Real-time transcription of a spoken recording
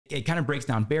it kind of breaks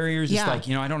down barriers. It's like,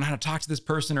 I don't know how to talk to this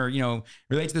person or,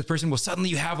 relate to this person. Well, suddenly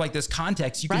you have like this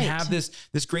context. You can have this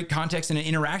great context and an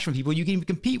interaction with people. You can even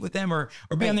compete with them or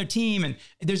be on their team. And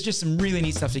there's just some really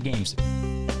neat stuff to games.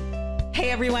 Hey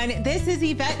everyone, this is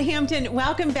Yvette Hampton.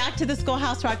 Welcome back to the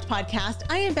Schoolhouse Rocked podcast.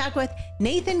 I am back with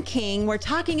Nathan King. We're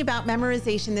talking about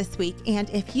memorization this week. And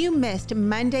if you missed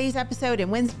Monday's episode and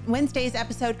Wednesday's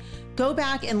episode, go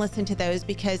back and listen to those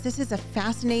because this is a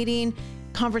fascinating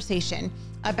conversation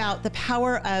about the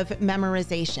power of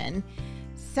memorization.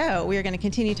 So we're going to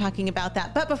continue talking about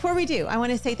that. But before we do, I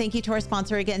want to say thank you to our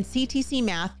sponsor again, CTC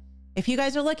Math. If you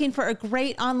guys are looking for a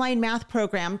great online math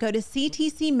program, go to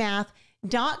ctcmath.com.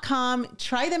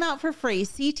 Try them out for free,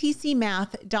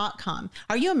 ctcmath.com.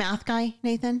 Are you a math guy,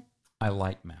 Nathan? I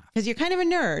like math. Because you're kind of a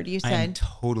nerd, you said. I'm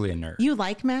totally a nerd. You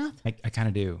like math? I kind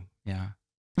of do, yeah.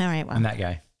 All right, well. I'm that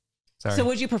guy. Sorry. So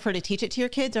would you prefer to teach it to your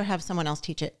kids or have someone else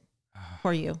teach it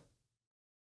for you?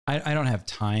 I don't have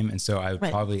time, and so I'd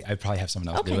probably have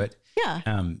someone else do it.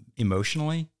 Yeah.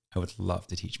 Emotionally, I would love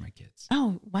to teach my kids.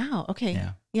 Oh, wow. Okay.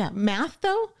 Yeah. Math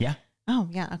though? Yeah. Oh,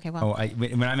 yeah. Okay. Well,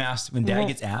 when Dad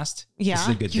gets asked, this is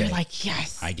a good day. You're like,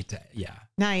 yes. I get to,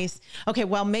 Nice. Okay.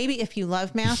 Well, maybe if you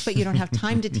love math, but you don't have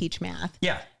time to teach math.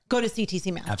 Go to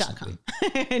ctcmath.com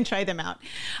and try them out.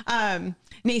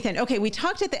 Nathan, okay. We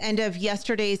talked at the end of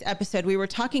yesterday's episode, we were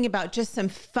talking about just some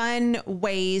fun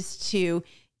ways to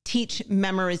teach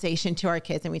memorization to our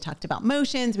kids. And we talked about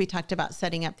motions. We talked about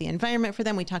setting up the environment for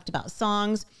them. We talked about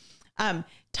songs.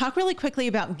 Talk really quickly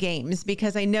about games,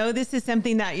 because I know this is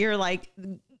something that you're like,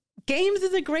 games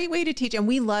is a great way to teach. And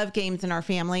we love games in our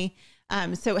family.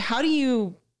 So how do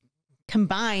you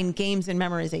combine games and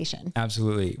memorization?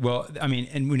 Absolutely. Well, I mean,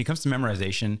 and when it comes to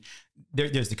memorization,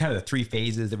 there's the kind of the three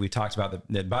phases that we talked about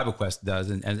that Bible Quest does,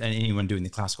 and anyone doing the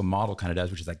classical model kind of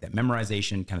does, which is like that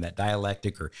memorization, kind of that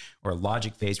dialectic or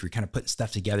logic phase where you're kind of putting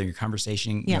stuff together in your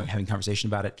conversation, having conversation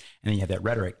about it. And then you have that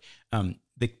rhetoric.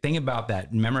 The thing about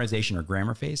that memorization or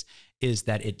grammar phase is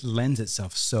that it lends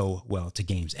itself so well to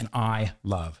games. And I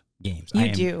love games.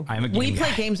 You do. I'm a game We guy.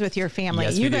 play games with your family.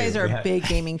 Yes, you guys are a big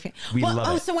gaming fan. We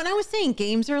love it. So when I was saying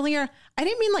games earlier, I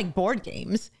didn't mean like board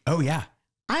games. Oh yeah.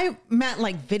 I meant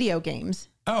like video games.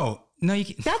 Oh, no, you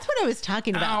can. That's what I was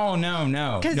talking about. Oh, no.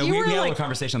 No, you we were had like, a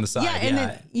conversation on the side. Yeah, and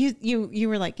then you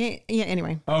were like,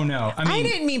 anyway. Oh, no. I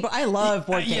didn't mean, but I love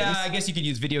board games. Yeah, I guess you could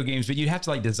use video games, but you'd have to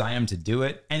like design them to do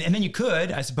it. And then you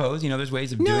could, I suppose, there's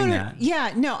ways of doing that.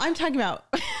 Yeah, no, I'm talking about...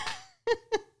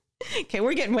 Okay,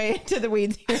 we're getting way into the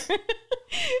weeds here.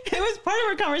 It was part of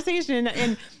our conversation,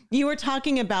 and you were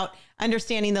talking about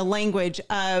understanding the language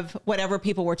of whatever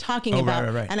people were talking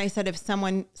about. Right. And I said, if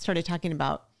someone started talking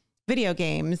about video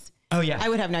games, I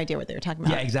would have no idea what they were talking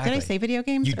about. Yeah, exactly. Did I say video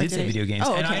games? You did say video games.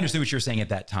 Oh, okay. And I understood what you were saying at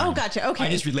that time. Oh, gotcha. Okay. I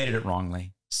just related it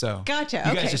wrongly. So gotcha.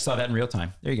 You guys just saw that in real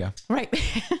time. There you go. Right.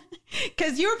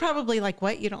 Because you were probably like,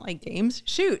 what? You don't like games?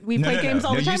 Shoot. We play games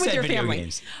all the time with your family.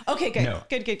 Games. Okay, good. No.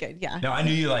 Good. Yeah. No, I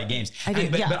knew you like games. I do.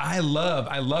 But I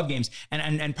love games.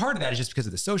 And part of that is just because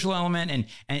of the social element and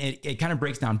it kind of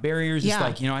breaks down barriers. It's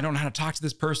like, I don't know how to talk to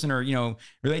this person or,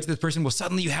 relate to this person. Well,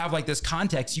 suddenly you have like this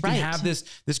context. You can have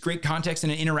this great context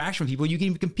and an interaction with people. You can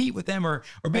even compete with them or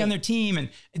be on their team. And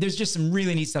there's just some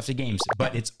really neat stuff to games,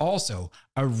 but it's also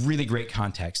a really great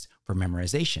context for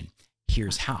memorization.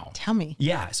 Here's how. Tell me.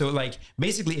 Yeah. So like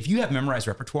basically if you have memorized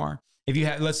repertoire, if you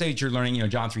have, let's say that you're learning,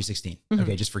 John 3:16.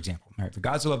 Okay. Just for example, all right. For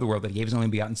God so loved the world that he gave his only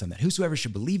begotten son, that whosoever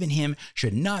should believe in him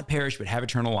should not perish, but have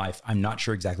eternal life. I'm not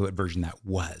sure exactly what version that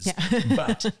was,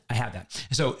 but I have that.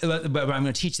 So, but I'm going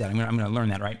to teach that. I'm going to learn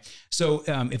that. Right. So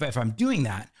if I'm doing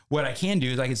that, what I can do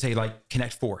is I can say like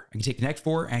Connect 4. I can take Connect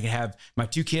 4 and I can have my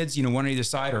two kids, one on either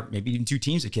side, or maybe even two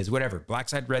teams of kids, whatever, black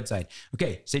side, red side.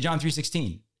 Okay. Say John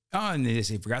 3:16. Oh, and they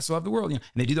say, for God so loved the world, and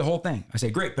they do the whole thing. I say,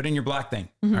 great, put in your black thing.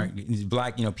 All right,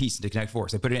 black, piece to Connect 4.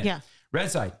 So I put it in. Yeah. Red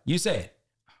side, you say it.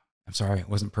 I'm sorry, it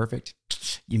wasn't perfect.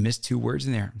 You missed 2 words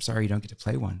in there. I'm sorry, you don't get to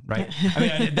play one, right? I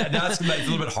mean, that's like a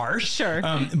little bit harsh. Sure.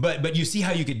 But you see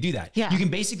how you could do that. Yeah. You can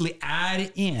basically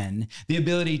add in the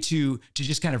ability to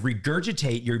just kind of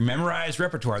regurgitate your memorized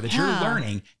repertoire that you're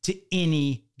learning to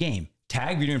any game.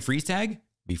 Tag, you're doing freeze tag.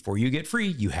 Before you get free,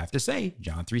 you have to say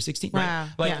John 3:16, right?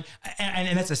 Wow.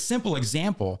 And that's a simple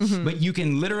example, but you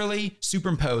can literally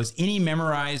superimpose any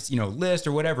memorized, list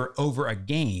or whatever over a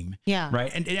game. Yeah.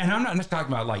 Right. And I'm not just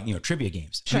talking about like, trivia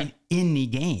games. Sure. I mean, any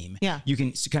game, you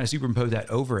can kind of superimpose that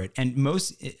over it. And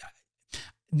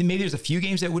maybe there's a few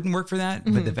games that wouldn't work for that,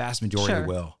 but the vast majority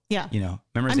will. Yeah. Memorization.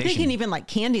 I'm thinking even like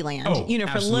Candyland, for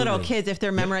absolutely. little kids, if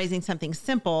they're memorizing something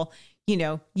simple,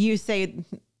 you say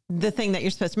the thing that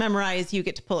you're supposed to memorize, you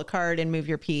get to pull a card and move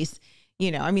your piece,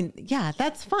 I mean, yeah,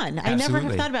 that's fun. I never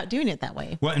have thought about doing it that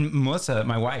way. Well, and Melissa,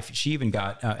 my wife, she even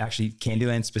got actually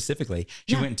Candyland specifically.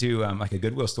 She went to like a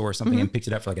Goodwill store or something and picked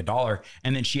it up for like $1.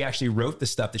 And then she actually wrote the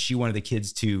stuff that she wanted the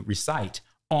kids to recite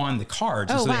on the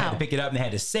cards. And so they had to pick it up and they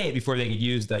had to say it before they could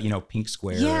use the, pink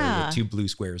square or the 2 blue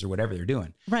squares or whatever they're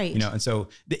doing. Right. And so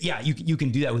you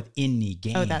can do that with any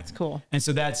game. Oh, that's cool. And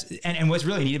so and what's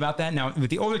really neat about that now with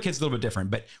the older kids, a little bit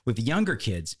different, but with the younger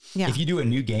kids, if you do a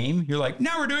new game, you're like,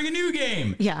 now we're doing a new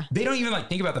game. Yeah. They don't even like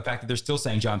think about the fact that they're still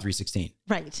saying John 3:16.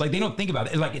 Right. Like they don't think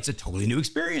about it. Like it's a totally new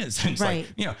experience. It's like,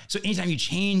 so anytime you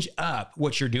change up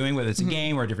what you're doing, whether it's a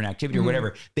game or a different activity or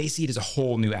whatever, they see it as a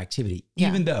whole new activity,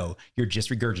 even though you're just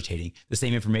regurgitating the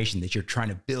same information that you're trying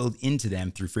to build into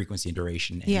them through frequency and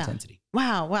duration and intensity.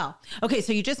 Wow. Okay.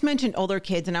 So you just mentioned older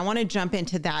kids, and I want to jump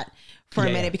into that for a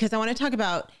minute because I want to talk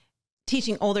about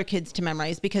teaching older kids to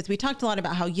memorize, because we talked a lot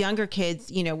about how younger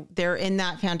kids, they're in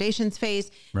that foundations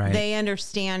phase. Right. They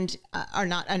understand or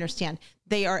not understand.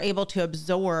 They are able to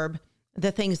absorb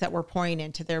the things that we're pouring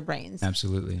into their brains.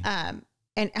 Absolutely. And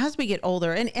as we get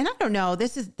older, and I don't know,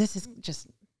 this is just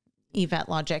Yvette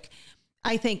logic.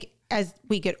 I think as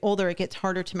we get older, it gets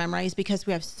harder to memorize because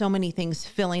we have so many things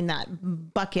filling that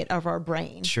bucket of our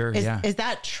brain. Sure. Is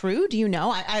that true? Do you know?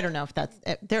 I don't know if that's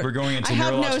we're going into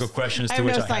neurological questions to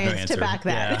which I have no answer. To back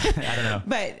that. Yeah, I don't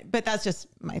know. But that's just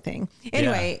my thing.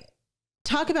 Anyway,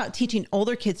 talk about teaching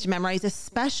older kids to memorize,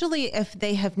 especially if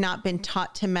they have not been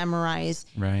taught to memorize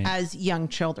as young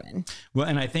children. Well,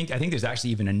 and I think there's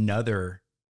actually even another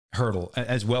hurdle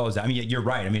as well as that. I mean, you're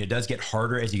right. I mean, it does get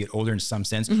harder as you get older in some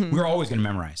sense. We're always going to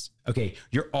memorize. Okay.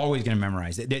 You're always going to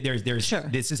memorize. There's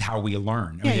this is how we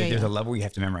learn. There's a level where you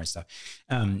have to memorize stuff.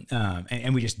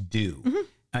 And we just do.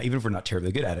 Even if we're not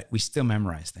terribly good at it, we still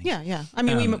memorize things. Yeah. I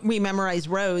mean, we memorize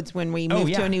roads when we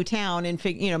move to a new town and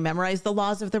memorize the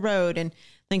laws of the road and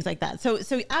things like that. So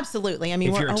absolutely. I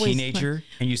mean, if you're a teenager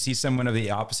and you see someone of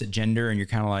the opposite gender and you're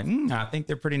kind of like, I think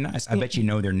they're pretty nice. I bet you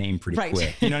know their name pretty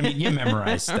quick. You know what I mean? You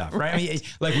memorize stuff, right? I mean,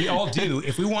 like we all do.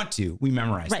 If we want to, we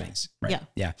memorize things. Right.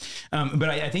 Yeah. But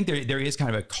I think there is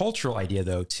kind of a cultural idea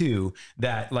though, too,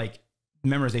 that like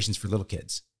memorization's for little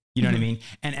kids. You know what I mean?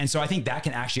 And so I think that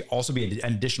can actually also be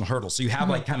an additional hurdle. So you have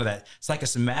like kind of that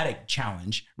psychosomatic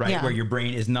challenge, right? Where your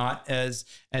brain is not as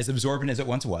absorbent as it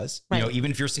once was. Right.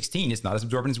 Even if you're 16, it's not as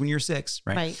absorbent as when you're 6,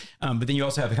 right? But then you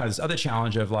also have kind of this other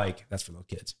challenge of like, that's for little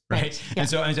kids, right? Yeah. And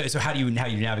so how do you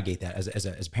navigate that as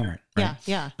a parent? Right?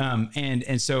 Yeah.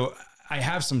 And so I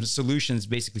have some solutions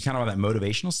basically kind of on that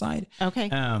motivational side. Okay.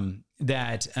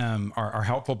 That are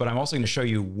helpful, but I'm also going to show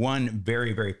you one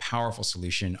very, very powerful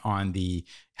solution on the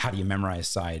how do you memorize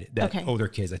side that older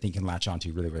kids I think can latch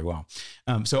onto really, really well.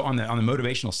 So on the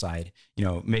motivational side,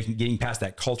 getting past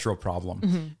that cultural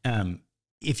problem.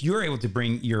 If you're able to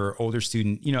bring your older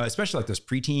student, especially like those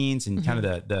preteens and kind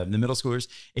of the middle schoolers,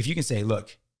 if you can say,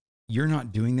 look, you're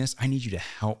not doing this, I need you to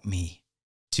help me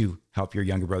to help your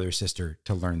younger brother or sister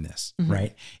to learn this,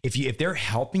 right? If they're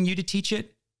helping you to teach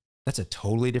it, that's a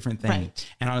totally different thing. Right.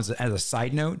 And as a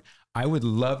side note, I would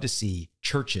love to see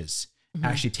churches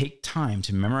actually take time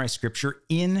to memorize scripture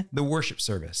in the worship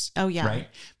service. Oh yeah. Right.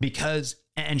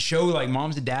 And show like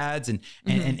moms and dads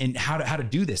and how to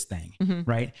do this thing.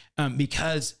 Right.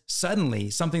 Because suddenly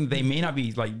something that they may not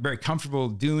be like very comfortable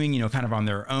doing, kind of on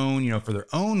their own, for their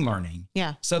own learning.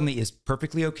 Yeah. Suddenly is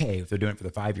perfectly okay if they're doing it for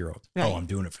the 5-year-old. Right. Oh, I'm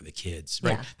doing it for the kids.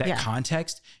 Right. Yeah. That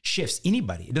context shifts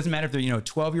anybody. It doesn't matter if they're,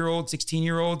 12-year-old,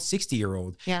 16-year-old,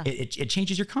 60-year-old. Yeah. It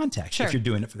changes your context if you're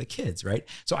doing it for the kids. Right.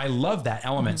 So I love that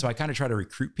element. So I kind of try to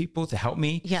recruit people to help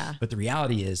me. Yeah. But the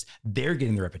reality is they're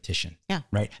getting the repetition. Yeah.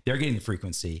 Right. They're getting the frequency.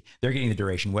 They're getting the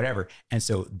duration, whatever. And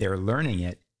so they're learning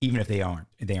it, even if they aren't,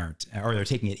 or they're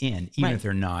taking it in, even if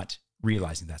they're not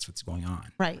realizing that's what's going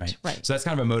on. Right. So that's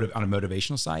kind of on a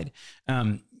motivational side.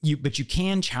 But you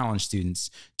can challenge students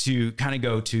to kind of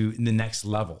go to the next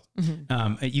level.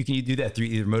 You can do that through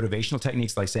either motivational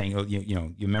techniques, like saying, oh,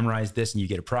 you memorize this and you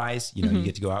get a prize, you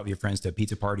get to go out with your friends to a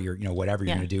pizza party or, whatever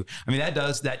you're going to do. I mean,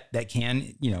 that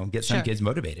can, get some kids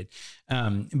motivated.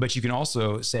 But you can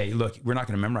also say, look, we're not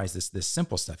going to memorize this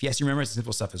simple stuff. Yes, you memorize the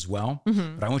simple stuff as well,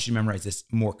 but I want you to memorize this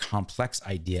more complex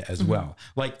idea as well.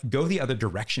 Like go the other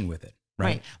direction with it,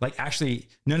 right? Like actually,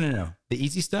 no. The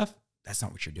easy stuff, that's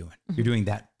not what you're doing. You're doing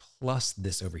that plus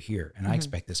this over here. And I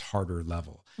expect this harder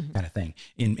level kind of thing.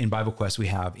 In Bible Quest, we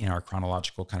have in our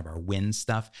chronological kind of our win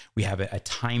stuff, we have a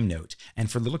time note. And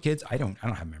for little kids, I don't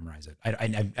have to memorize it.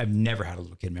 I've never had a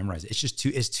little kid memorize it. It's just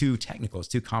too technical. It's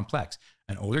too complex.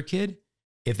 An older kid,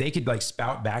 if they could like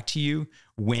spout back to you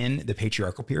when the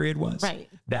patriarchal period was,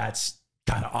 that's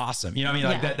kind of awesome. You know what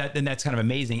I mean? Like then that's kind of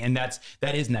amazing. And that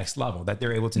is next level, that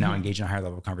they're able to now engage in a higher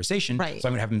level of conversation. Right. So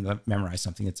I'm going to have them memorize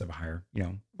something that's of a higher,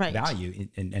 value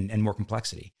and more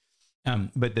complexity.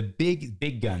 But the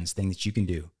big guns thing that you can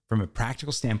do from a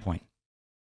practical standpoint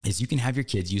is you can have your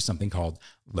kids use something called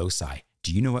loci.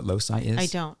 Do you know what loci is? I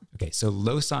don't. Okay. So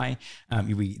loci,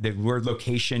 the word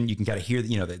location, you can kind of hear,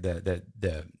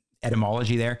 the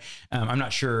etymology there. I'm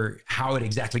not sure how it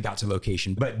exactly got to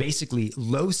location, but basically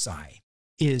loci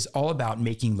is all about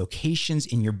making locations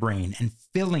in your brain and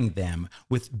filling them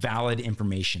with valid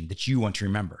information that you want to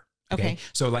remember. Okay.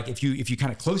 So like if you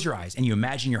kind of close your eyes and you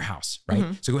imagine your house, right?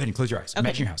 So go ahead and close your eyes.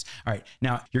 Imagine your house. All right.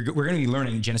 Now we're going to be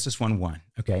learning Genesis 1:1.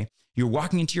 Okay. You're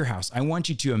walking into your house. I want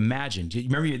you to imagine, do you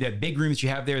remember that big room that you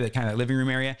have there, that kind of living room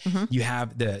area? You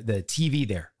have the TV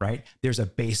there, right? There's a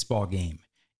baseball game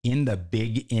in the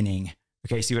big inning.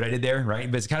 Okay, see what I did there, right?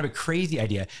 But it's kind of a crazy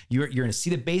idea. You're going to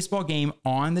see the baseball game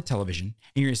on the television,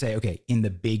 and you're going to say, okay, in the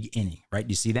big inning, right?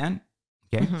 Do you see that?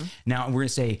 Okay. Now we're going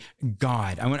to say,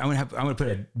 God. I'm going to put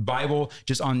a Bible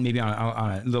just on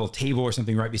a little table or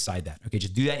something right beside that. Okay,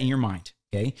 just do that in your mind.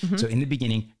 Okay. So in the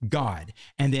beginning, God,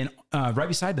 and then right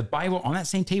beside the Bible on that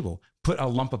same table, put a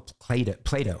lump of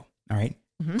Play-Doh. All right,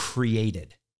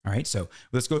 created. All right. So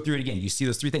let's go through it again. You see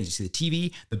those three things. You see the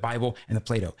TV, the Bible, and the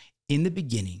Play-Doh. In the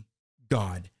beginning,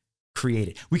 God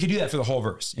created. We could do that for the whole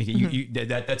verse. Okay,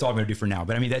 that's all I'm going to do for now.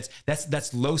 But I mean,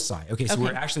 that's loci. Okay, so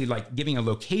we're actually like giving a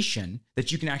location that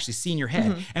you can actually see in your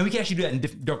head, and we can actually do that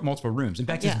in multiple rooms. In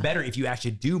fact, it's better if you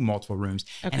actually do multiple rooms,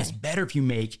 and it's better if you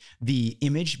make the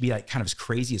image be like kind of as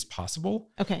crazy as possible.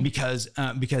 Okay, because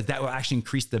that will actually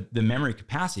increase the memory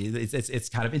capacity. It's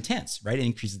kind of intense, right? It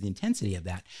increases the intensity of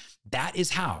that. That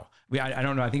is how. I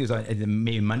don't know. I think it was on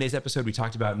maybe Monday's episode. We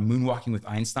talked about moonwalking with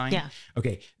Einstein. Yeah.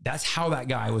 Okay. That's how that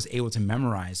guy was able to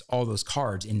memorize all those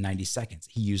cards in 90 seconds.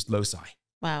 He used loci.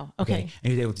 Wow. Okay.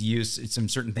 And he was able to use some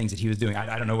certain things that he was doing.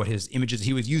 I don't know what his images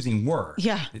he was using were.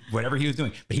 Yeah. Whatever he was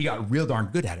doing, but he got real darn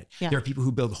good at it. Yeah. There are people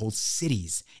who build whole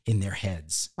cities in their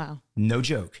heads. Wow. No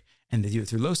joke. And they do it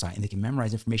through loci, and they can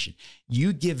memorize information.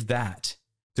 You give that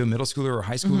to a middle schooler or a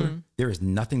high schooler, there is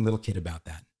nothing little kid about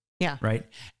that. Yeah. Right.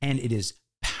 And it is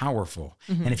powerful.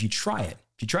 And if you try it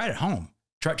at home,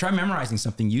 try memorizing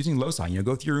something using loci,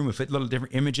 go through your room and fit little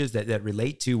different images that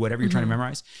relate to whatever you're trying to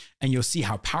memorize. And you'll see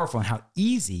how powerful and how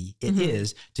easy it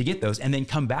is to get those, and then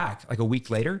come back like a week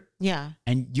later. Yeah.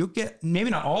 And you'll get maybe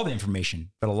not all the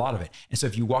information, but a lot of it. And so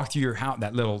if you walk through your house,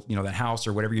 that little, that house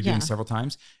or whatever you're doing several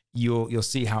times, you'll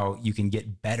see how you can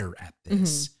get better at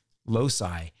this.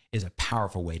 Loci is a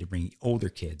powerful way to bring older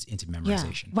kids into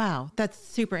memorization. Yeah. Wow. That's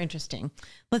super interesting.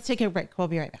 Let's take a break. We'll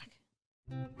be right back.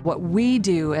 What we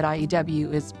do at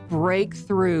IEW is break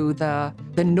through the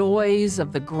noise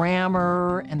of the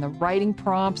grammar and the writing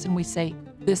prompts, and we say,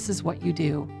 this is what you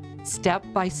do, step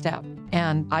by step.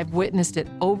 And I've witnessed it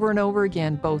over and over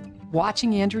again, both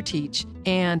watching Andrew teach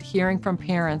and hearing from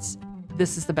parents,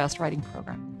 this is the best writing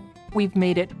program. We've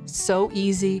made it so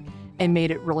easy and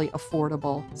made it really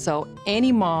affordable. So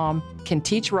any mom can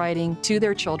teach writing to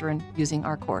their children using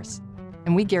our course,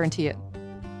 and we guarantee it.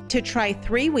 To try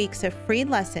 3 weeks of free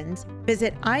lessons,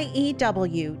 visit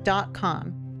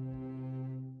IEW.com.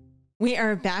 We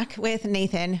are back with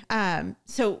Nathan.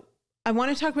 So I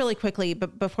want to talk really quickly,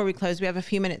 but before we close, we have a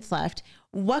few minutes left.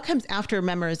 What comes after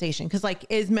memorization? Because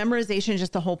is memorization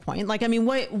just the whole point?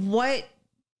 What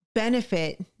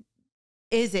benefit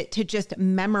is it to just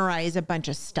memorize a bunch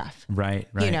of stuff? Right.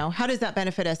 How does that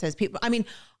benefit us as people? I mean,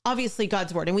 obviously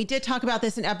God's word. And we did talk about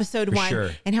this in episode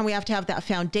 1 and how we have to have that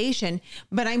foundation,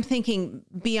 but I'm thinking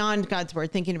beyond God's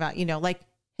word, thinking about, like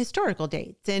historical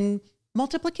dates and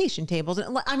multiplication tables.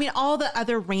 And I mean, all the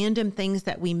other random things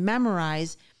that we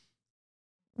memorize.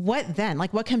 What then?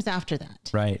 What comes after that?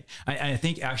 Right. I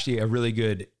think actually a really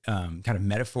good kind of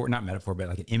metaphor, not metaphor, but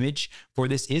like an image for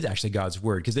this is actually God's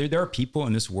word. Because there are people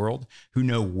in this world who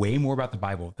know way more about the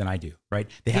Bible than I do, right?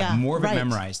 They have more of it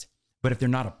memorized, but if they're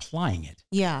not applying it,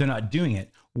 they're not doing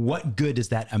it, what good does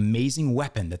that amazing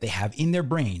weapon that they have in their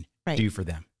brain do for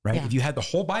them, right? Yeah. If you had the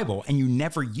whole Bible and you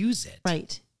never use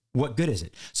it, what good is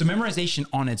it? So memorization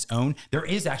on its own, there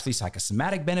is actually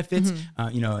psychosomatic benefits,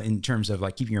 in terms of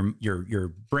like keeping your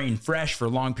brain fresh for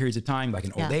long periods of time, like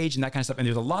in old age and that kind of stuff. And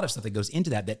there's a lot of stuff that goes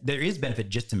into that there is benefit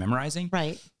just to memorizing.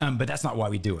 Right. But that's not why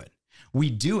we do it. We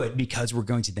do it because we're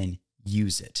going to then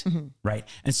use it. Right.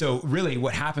 And so really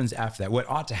what happens after that, what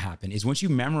ought to happen is once you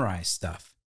memorize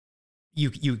stuff,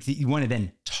 you want to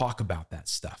then talk about that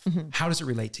stuff. How does it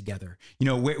relate together?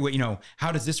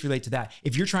 How does this relate to that?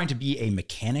 If you're trying to be a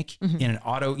mechanic in an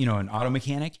auto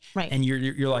mechanic, and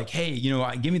you're like, hey,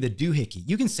 give me the doohickey.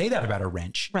 You can say that about a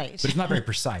wrench, but it's not very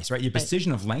precise, right? Your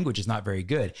precision of language is not very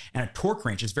good. And a torque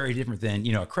wrench is very different than,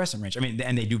 a crescent wrench. I mean,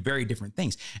 and they do very different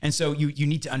things. And so you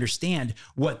need to understand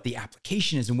what the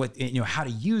application is and what, how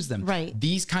to use them. Right.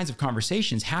 These kinds of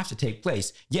conversations have to take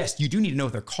place. Yes, you do need to know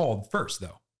what they're called first,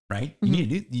 though. Right? You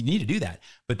need to do that,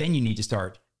 but then you need to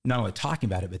start not only talking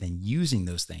about it, but then using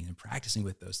those things and practicing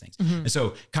with those things. And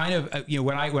so kind of,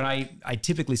 what I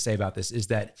typically say about this is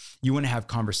that you want to have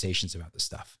conversations about this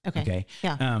stuff. Okay.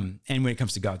 Yeah. And when it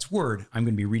comes to God's word, I'm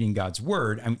going to be reading God's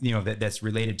word. That's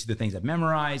related to the things I've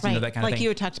memorized, that kind of thing. Like you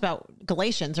had talked about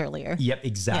Galatians earlier. Yep,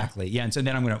 exactly. Yeah. And so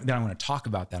then I'm going to talk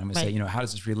about that. I'm going to say, how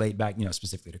does this relate back,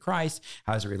 specifically to Christ?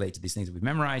 How does it relate to these things that we've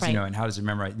memorized, and how does it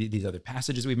memorize these other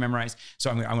passages we've memorized?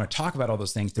 So I want to talk about all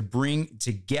those things to bring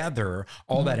together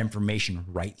all that information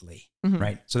rightly,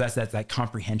 right? So that's that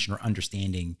comprehension or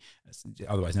understanding,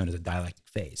 otherwise known as a dialectic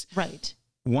phase. Right.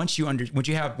 Once you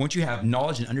have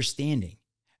knowledge and understanding,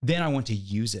 then I want to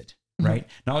use it, right?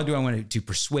 Not only do I want to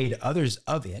persuade others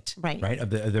of it, right? Of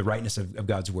the rightness of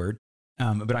God's word,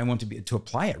 but I want to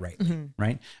apply it rightly,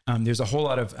 right? There's a whole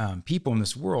lot of people in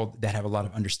this world that have a lot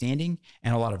of understanding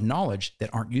and a lot of knowledge that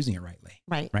aren't using it rightly,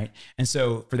 right? And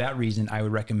so for that reason, I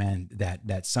would recommend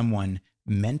that someone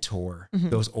mentor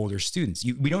those older students.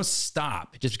 We don't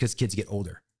stop just because kids get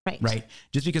older, right?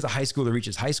 Just because a high schooler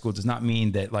reaches high school does not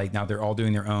mean that now they're all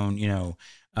doing their own,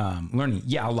 learning.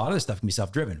 Yeah, a lot of this stuff can be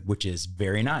self-driven, which is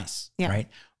very nice, right?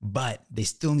 But they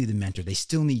still need the mentor. They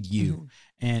still need you.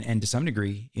 And to some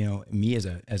degree, me as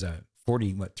a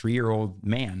 3-year-old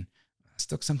man, I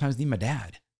still sometimes need my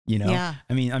dad.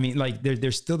 I mean, like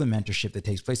there's still the mentorship that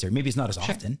takes place there. Maybe it's not as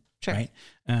often, right?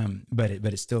 But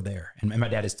it's still there, and my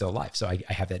dad is still alive, so I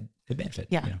have that benefit.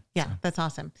 So. That's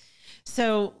awesome.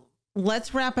 So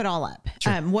let's wrap it all up.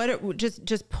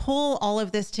 Just pull all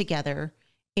of this together,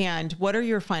 and what are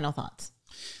your final thoughts?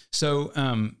 So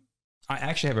I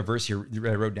actually have a verse here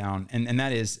that I wrote down, and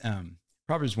that is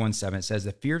Proverbs 1:7. It says,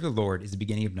 "The fear of the Lord is the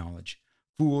beginning of knowledge.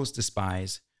 Fools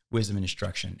despise wisdom and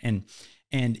instruction."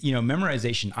 And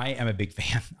memorization, I am a big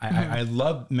fan. I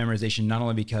love memorization, not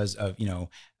only because of,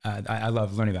 I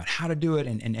love learning about how to do it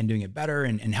and doing it better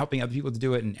and helping other people to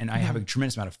do it. And I have a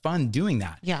tremendous amount of fun doing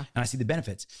that. Yeah. And I see the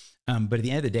benefits. But at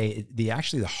the end of the day,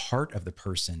 the heart of the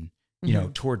person,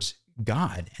 towards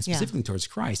God and specifically towards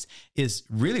Christ is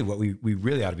really what we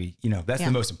really ought to be, that's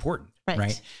the most important.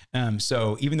 Right.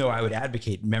 So even though I would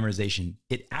advocate memorization,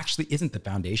 it actually isn't the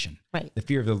foundation. Right. The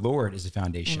fear of the Lord is the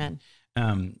foundation.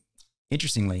 Amen.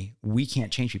 Interestingly, we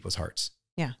can't change people's hearts.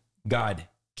 Yeah. God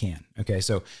can. Okay.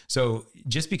 So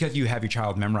just because you have your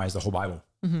child memorize the whole Bible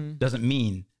doesn't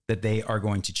mean that they are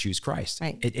going to choose Christ.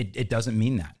 Right. It doesn't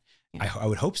mean that. Yeah. I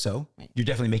would hope so. Right. You're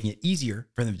definitely making it easier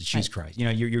for them to choose Christ.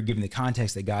 You're giving the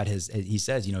context that God he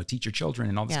says, teach your children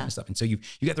and all this kind of stuff. And so you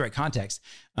got the right context.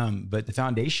 But the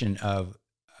foundation of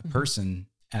a person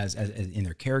as in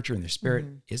their character and their spirit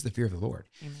is the fear of the Lord.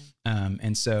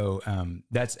 And so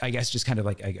that's, I guess, just kind of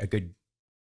like a good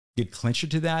clincher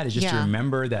to that is just to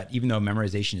remember that even though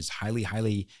memorization is highly,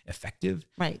 highly effective,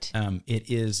 it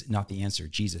is not the answer.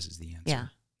 Jesus is the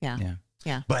answer.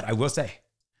 Yeah. But I will say,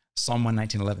 Psalm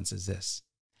 119:11 says this,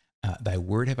 "Thy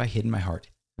word have I hid in my heart,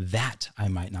 that I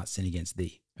might not sin against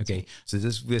thee." Okay. So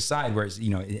this side where it's,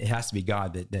 it has to be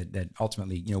God that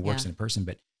ultimately, works in a person,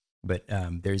 but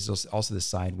there's also this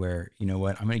side where, I'm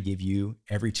going to give you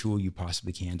every tool you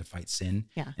possibly can to fight sin.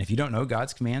 Yeah. And if you don't know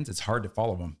God's commands, it's hard to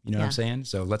follow them. You know what I'm saying?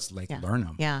 So let's learn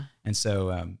them. Yeah. And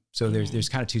so there's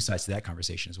kind of two sides to that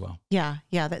conversation as well. Yeah.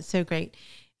 Yeah. That's so great.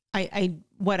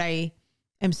 What I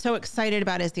am so excited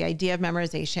about is the idea of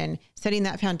memorization, setting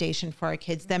that foundation for our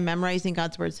kids, them memorizing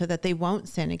God's word so that they won't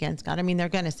sin against God. I mean, they're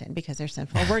going to sin because they're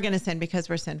sinful. We're going to sin because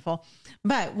we're sinful.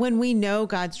 But when we know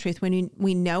God's truth, when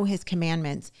we know his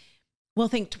commandments, we'll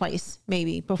think twice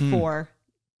maybe before,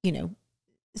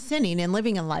 sinning and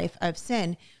living a life of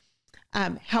sin.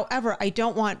 However, I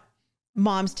don't want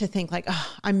moms to think like,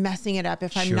 oh, I'm messing it up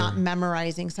if I'm not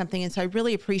memorizing something. And so I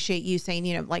really appreciate you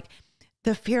saying, like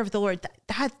the fear of the Lord,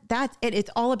 that's it. It's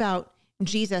all about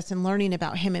Jesus and learning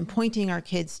about him and pointing our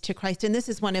kids to Christ. And this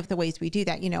is one of the ways we do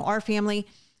that. Our family,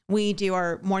 we do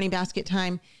our morning basket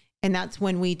time. And that's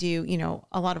when we do,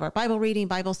 a lot of our Bible reading,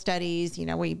 Bible studies,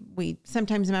 we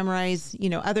sometimes memorize,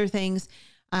 other things.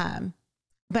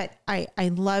 But I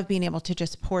love being able to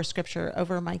just pour scripture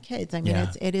over my kids. I mean,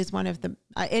 it is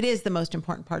it is the most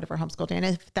important part of our homeschool day. And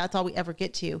if that's all we ever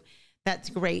get to,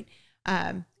 that's great.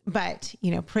 But,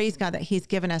 praise God that he's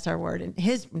given us our word and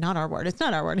not our word. It's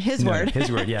not our word, his word.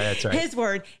 His word. Yeah, that's right. His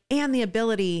word, and the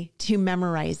ability to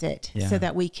memorize it so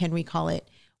that we can recall it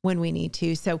when we need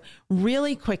to. So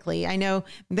really quickly, I know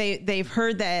they've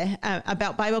heard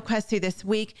about Bible Quest through this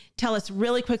week. Tell us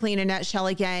really quickly in a nutshell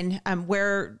again,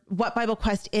 what Bible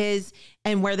Quest is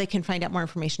and where they can find out more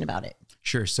information about it.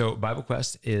 Sure. So Bible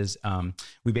Quest is,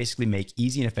 we basically make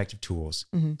easy and effective tools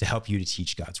to help you to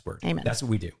teach God's word. Amen. That's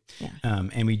what we do. Yeah.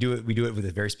 And we do it with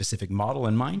a very specific model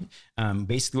in mind.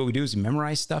 Basically what we do is we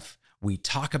memorize stuff. We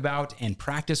talk about and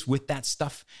practice with that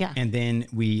stuff. Yeah. And then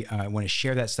we want to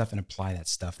share that stuff and apply that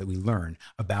stuff that we learn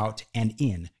about and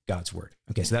in God's word.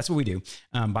 Okay. So that's what we do.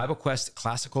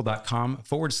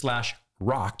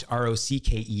 BibleQuestClassical.com/rocked,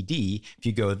 ROCKED. If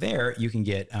you go there, you can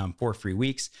get 4 free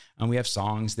weeks. We have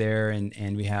songs there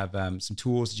and we have some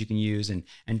tools that you can use and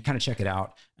kind of check it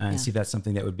out and see if that's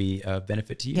something that would be of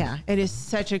benefit to you. Yeah, it is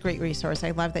such a great resource. I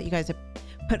love that you guys have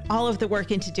put all of the work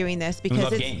into doing this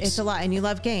because it's a lot, and you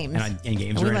love games. And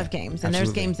games. And we love games, and Absolutely.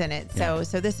 there's games in it.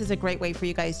 So this is a great way for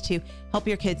you guys to help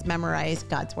your kids memorize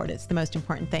God's word. It's the most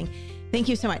important thing. Thank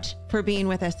you so much for being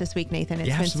with us this week, Nathan.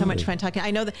 It's been so much fun talking.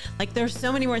 I know that there's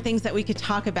so many more things that we could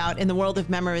talk about in the world of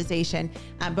memorization,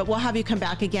 but we'll have you come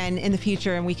back again in the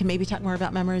future and we can maybe talk more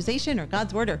about memorization or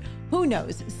God's word or who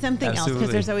knows, something else,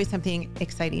 because there's always something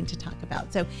exciting to talk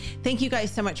about. So thank you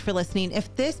guys so much for listening.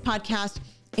 If this podcast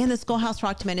and the Schoolhouse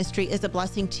Rocked ministry is a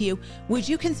blessing to you, would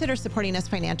you consider supporting us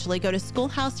financially? Go to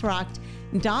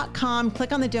schoolhouserocked.com,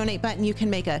 click on the donate button. You can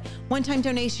make a one-time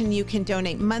donation. You can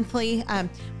donate monthly.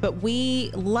 But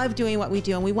we love doing what we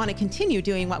do and we want to continue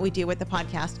doing what we do with the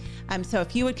podcast. So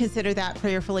if you would consider that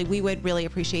prayerfully, we would really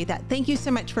appreciate that. Thank you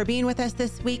so much for being with us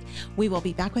this week. We will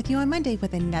be back with you on Monday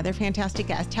with another fantastic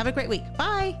guest. Have a great week.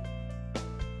 Bye.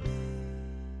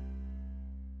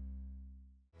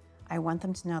 I want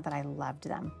them to know that I loved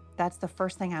them. That's the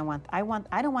first thing I want. I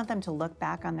don't want them to look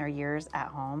back on their years at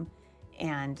home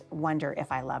and wonder if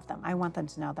I love them. I want them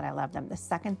to know that I love them. The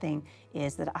second thing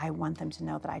is that I want them to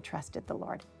know that I trusted the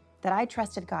Lord, that I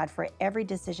trusted God for every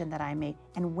decision that I made.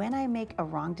 And when I make a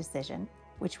wrong decision,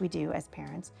 which we do as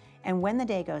parents, and when the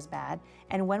day goes bad,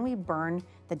 and when we burn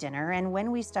the dinner, and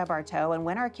when we stub our toe, and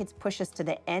when our kids push us to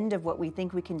the end of what we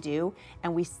think we can do,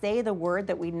 and we say the word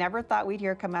that we never thought we'd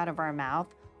hear come out of our mouth,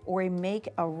 or we make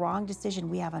a wrong decision,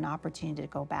 we have an opportunity to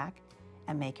go back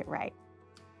and make it right.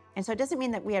 And so it doesn't mean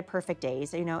that we had perfect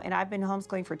days, and I've been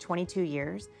homeschooling for 22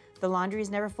 years. The laundry's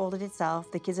never folded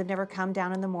itself. The kids have never come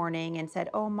down in the morning and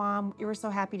said, "Oh, Mom, we were so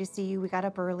happy to see you. We got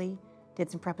up early, did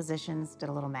some prepositions, did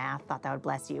a little math, thought that would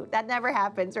bless you." That never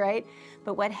happens, right?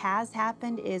 But what has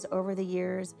happened is over the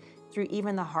years, through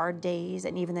even the hard days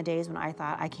and even the days when I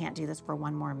thought I can't do this for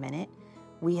one more minute,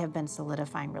 we have been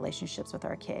solidifying relationships with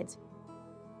our kids.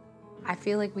 I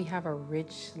feel like we have a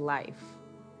rich life.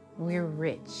 We're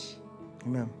rich.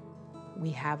 Amen. We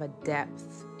have a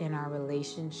depth in our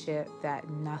relationship that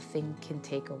nothing can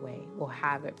take away. We'll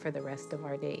have it for the rest of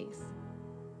our days.